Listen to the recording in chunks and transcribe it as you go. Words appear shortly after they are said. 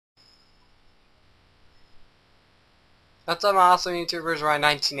What's up, my awesome YouTubers?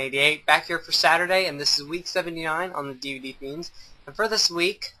 Rhine1988 back here for Saturday, and this is week 79 on the DVD Fiends. And for this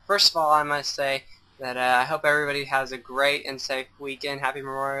week, first of all, I must say that I hope everybody has a great and safe weekend. Happy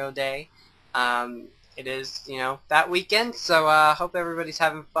Memorial Day. It is, that weekend, so I hope everybody's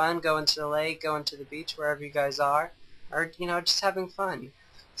having fun, going to the lake, going to the beach, wherever you guys are, or, just having fun.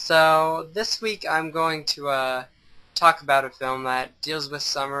 So this week I'm going to talk about a film that deals with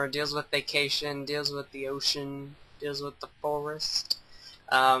summer, deals with vacation, deals with the ocean, deals with the forest,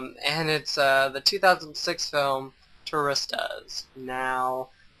 and it's the 2006 film Turistas. Now,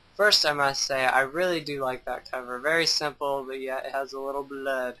 first I must say I really do like that cover. Very simple, but yet it has a little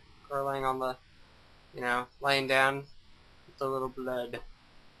blood curling on the, laying down with a little blood.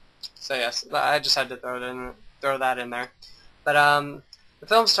 So yes, I just had to throw that in there. But the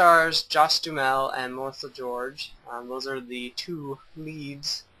film stars Josh Duhamel and Melissa George. Those are the two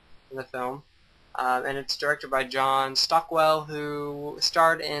leads in the film. And it's directed by John Stockwell, who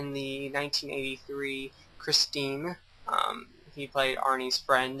starred in the 1983 Christine. He played Arnie's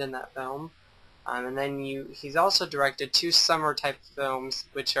friend in that film. And then he's also directed two summer-type films,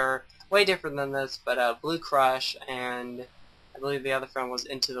 which are way different than this, but Blue Crush, and I believe the other film was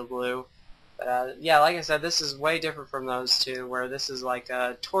Into the Blue. But yeah, like I said, this is way different from those two, where this is like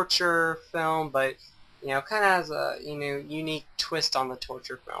a torture film, but kind of has a unique twist on the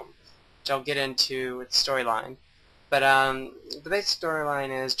torture film, which I'll get into with storyline. But the basic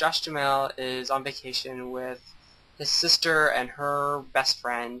storyline is Josh Duhamel is on vacation with his sister and her best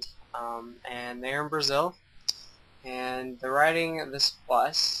friend, and they're in Brazil, and they're riding this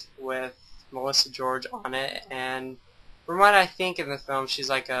bus with Melissa George on it, and from what I think in the film, she's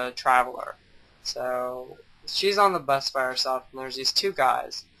like a traveler. So she's on the bus by herself, and there's these two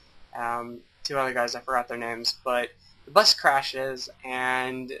guys, two other guys, I forgot their names, but the bus crashes,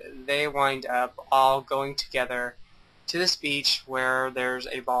 and they wind up all going together to this beach where there's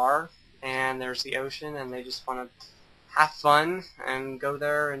a bar, and there's the ocean, and they just want to have fun and go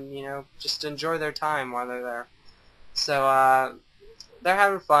there and, just enjoy their time while they're there. So they're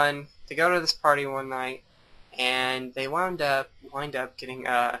having fun. They go to this party one night, and they wind up getting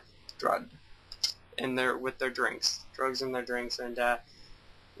drugged with their drinks, drugs in their drinks, and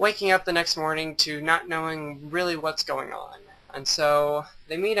waking up the next morning to not knowing really what's going on. And so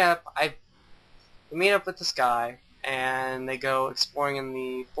they meet up. They meet up with this guy, and they go exploring in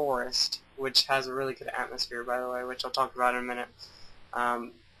the forest, which has a really good atmosphere, by the way, which I'll talk about in a minute.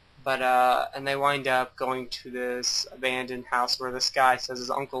 And they wind up going to this abandoned house where this guy says his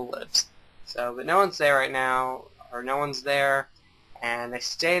uncle lives. So, but no one's there right now, or no one's there, and they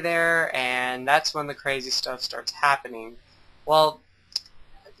stay there, and that's when the crazy stuff starts happening. Well,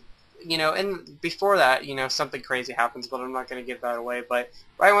 before that, something crazy happens, but I'm not going to give that away. But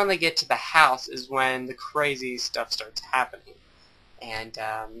right when they get to the house is when the crazy stuff starts happening, and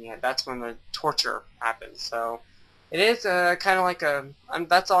yeah, that's when the torture happens. So it is kind of like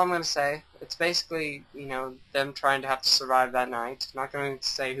that's all I'm going to say. It's basically, them trying to have to survive that night. I'm not going to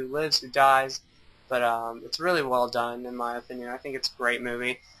say who lives, who dies, but it's really well done in my opinion. I think it's a great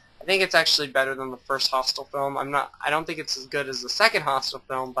movie. I think it's actually better than the first Hostel film. I don't think it's as good as the second Hostel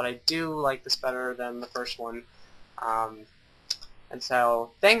film, but I do like this better than the first one. And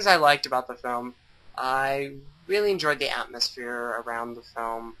so, things I liked about the film, I really enjoyed the atmosphere around the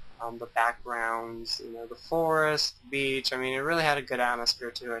film, the backgrounds, the forest, the beach. I mean, it really had a good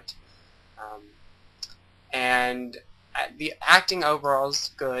atmosphere to it. And the acting overall is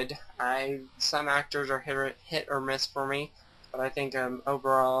good. Some actors are hit or miss for me, but I think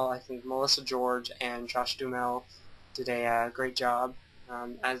overall, I think Melissa George and Josh Duhamel did a great job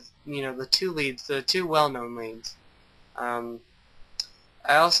as the two leads, the two well-known leads.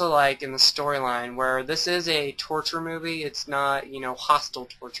 I also like in the storyline where this is a torture movie. It's not hostile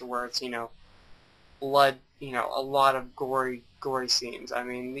torture where it's blood, a lot of gory scenes. I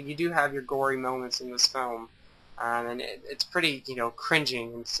mean, you do have your gory moments in this film, and it's pretty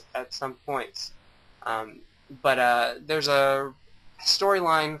cringing at some points. But there's a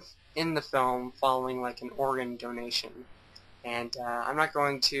storyline in the film following like an organ donation, and I'm not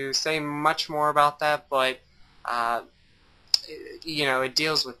going to say much more about that, but it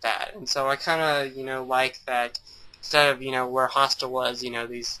deals with that, and so I kind of like that instead of where Hostel was,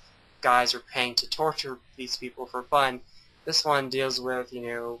 these guys are paying to torture these people for fun. This one deals with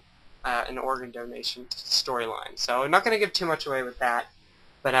an organ donation storyline. So I'm not going to give too much away with that.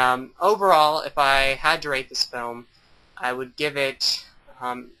 But overall, if I had to rate this film, I would give it,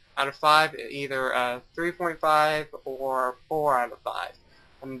 out of 5, either a 3.5 or 4 out of 5.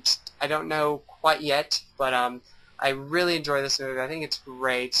 I don't know quite yet, but I really enjoy this movie. I think it's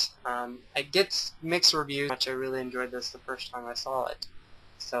great. It gets mixed reviews. Much I really enjoyed this the first time I saw it.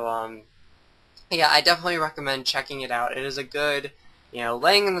 So yeah, I definitely recommend checking it out. It is a good,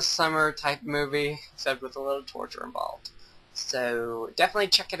 laying in the summer type movie, except with a little torture involved. So definitely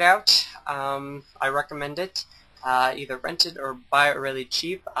check it out. I recommend it. Either rent it or buy it really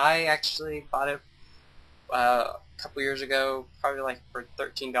cheap. I actually bought it a couple years ago, probably like for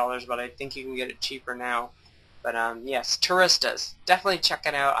 $13, but I think you can get it cheaper now. But yes, Turistas. Definitely check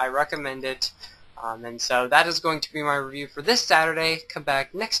it out. I recommend it. And so that is going to be my review for this Saturday. Come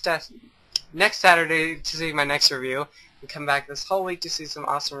back next Saturday to see my next review, and come back this whole week to see some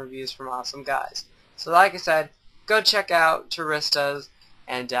awesome reviews from awesome guys. So like I said, go check out Turistas,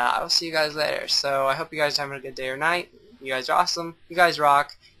 and I will see you guys later. So I hope you guys are having a good day or night. You guys are awesome. You guys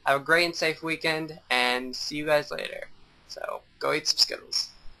rock. Have a great and safe weekend, and see you guys later. So go eat some Skittles.